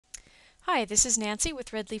Hi, this is Nancy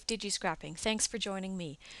with Red Leaf Digi-Scrapping. Thanks for joining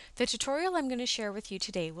me. The tutorial I'm going to share with you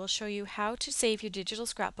today will show you how to save your digital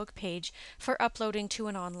scrapbook page for uploading to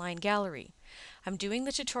an online gallery. I'm doing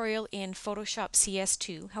the tutorial in Photoshop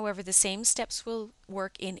CS2, however the same steps will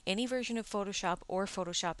work in any version of Photoshop or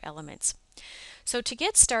Photoshop Elements. So to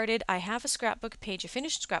get started, I have a scrapbook page, a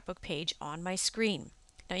finished scrapbook page on my screen.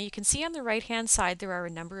 Now you can see on the right hand side there are a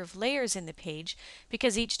number of layers in the page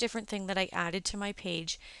because each different thing that I added to my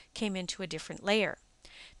page came into a different layer.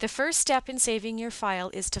 The first step in saving your file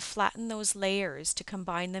is to flatten those layers to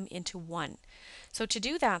combine them into one. So to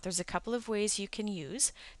do that, there's a couple of ways you can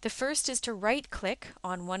use. The first is to right-click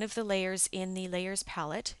on one of the layers in the Layers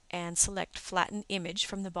palette and select Flatten Image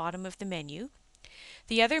from the bottom of the menu.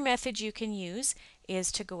 The other method you can use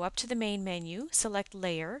is to go up to the main menu, select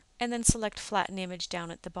Layer, and then select Flatten Image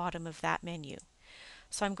down at the bottom of that menu.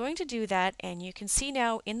 So I'm going to do that, and you can see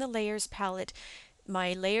now in the Layers palette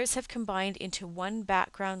my layers have combined into one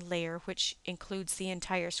background layer which includes the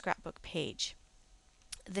entire scrapbook page.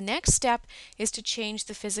 The next step is to change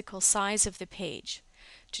the physical size of the page.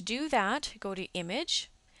 To do that, go to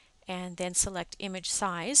Image and then select Image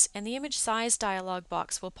Size, and the Image Size dialog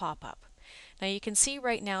box will pop up. Now you can see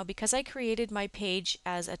right now, because I created my page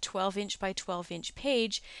as a 12-inch by 12-inch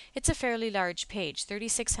page, it's a fairly large page,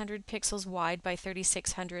 3600 pixels wide by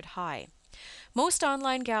 3600 high. Most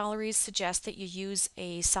online galleries suggest that you use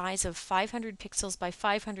a size of 500 pixels by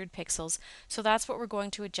 500 pixels, so that's what we're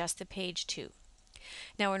going to adjust the page to.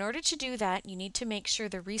 Now in order to do that, you need to make sure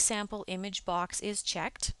the Resample Image box is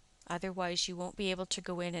checked, otherwise you won't be able to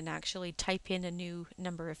go in and actually type in a new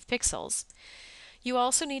number of pixels. You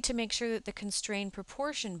also need to make sure that the Constrain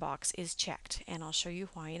Proportion box is checked, and I'll show you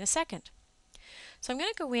why in a second. So I'm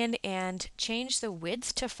going to go in and change the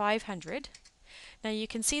width to 500. Now you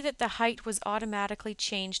can see that the height was automatically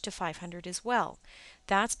changed to 500 as well.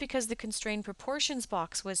 That's because the Constrain Proportions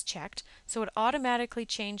box was checked, so it automatically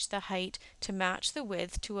changed the height to match the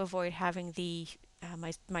width to avoid having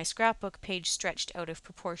my scrapbook page stretched out of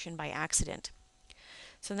proportion by accident.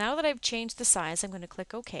 So now that I've changed the size, I'm going to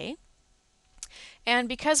click OK. And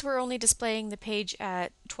because we're only displaying the page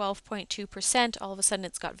at 12.2%, all of a sudden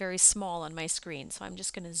it's got very small on my screen. So I'm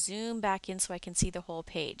just going to zoom back in so I can see the whole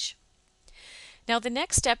page. Now the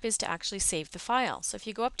next step is to actually save the file. So if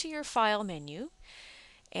you go up to your File menu,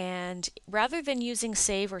 and rather than using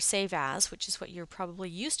Save or Save As, which is what you're probably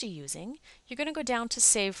used to using, you're going to go down to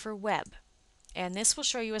Save for Web. And this will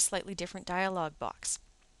show you a slightly different dialog box.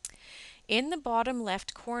 In the bottom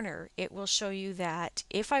left corner, it will show you that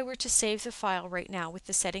if I were to save the file right now with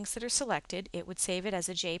the settings that are selected, it would save it as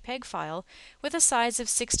a JPEG file with a size of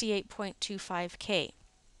 68.25K.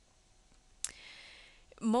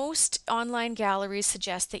 Most online galleries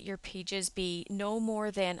suggest that your pages be no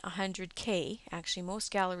more than 100K. Actually,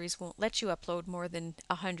 most galleries won't let you upload more than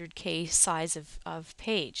 100K size of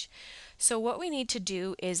page. So what we need to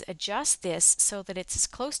do is adjust this so that it's as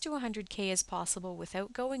close to 100K as possible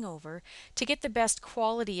without going over to get the best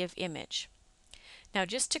quality of image. Now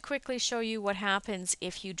just to quickly show you what happens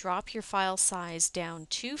if you drop your file size down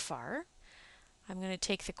too far, I'm going to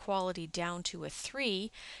take the quality down to a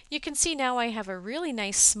 3. You can see now I have a really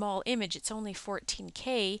nice small image. It's only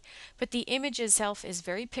 14K, but the image itself is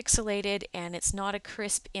very pixelated and it's not a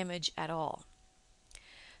crisp image at all.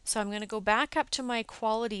 So I'm going to go back up to my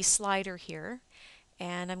quality slider here,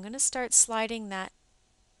 and I'm going to start sliding that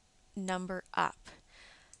number up.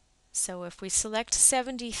 So if we select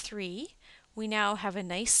 73, we now have a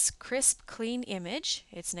nice, crisp, clean image.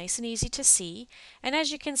 It's nice and easy to see. And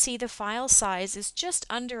as you can see, the file size is just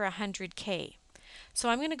under 100K. So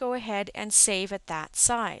I'm going to go ahead and save at that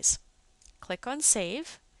size. Click on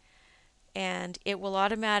Save, and it will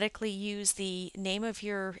automatically use the name of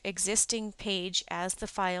your existing page as the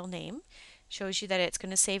file name. Shows you that it's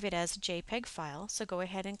going to save it as a JPEG file, so go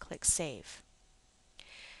ahead and click Save.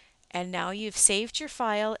 And now you've saved your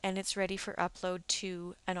file and it's ready for upload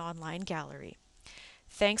to an online gallery.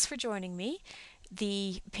 Thanks for joining me.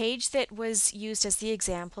 The page that was used as the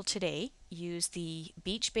example today used the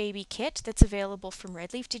Beach Baby kit that's available from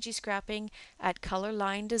Red Leaf Digi-Scrapping at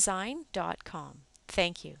colorlinedesign.com.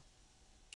 Thank you.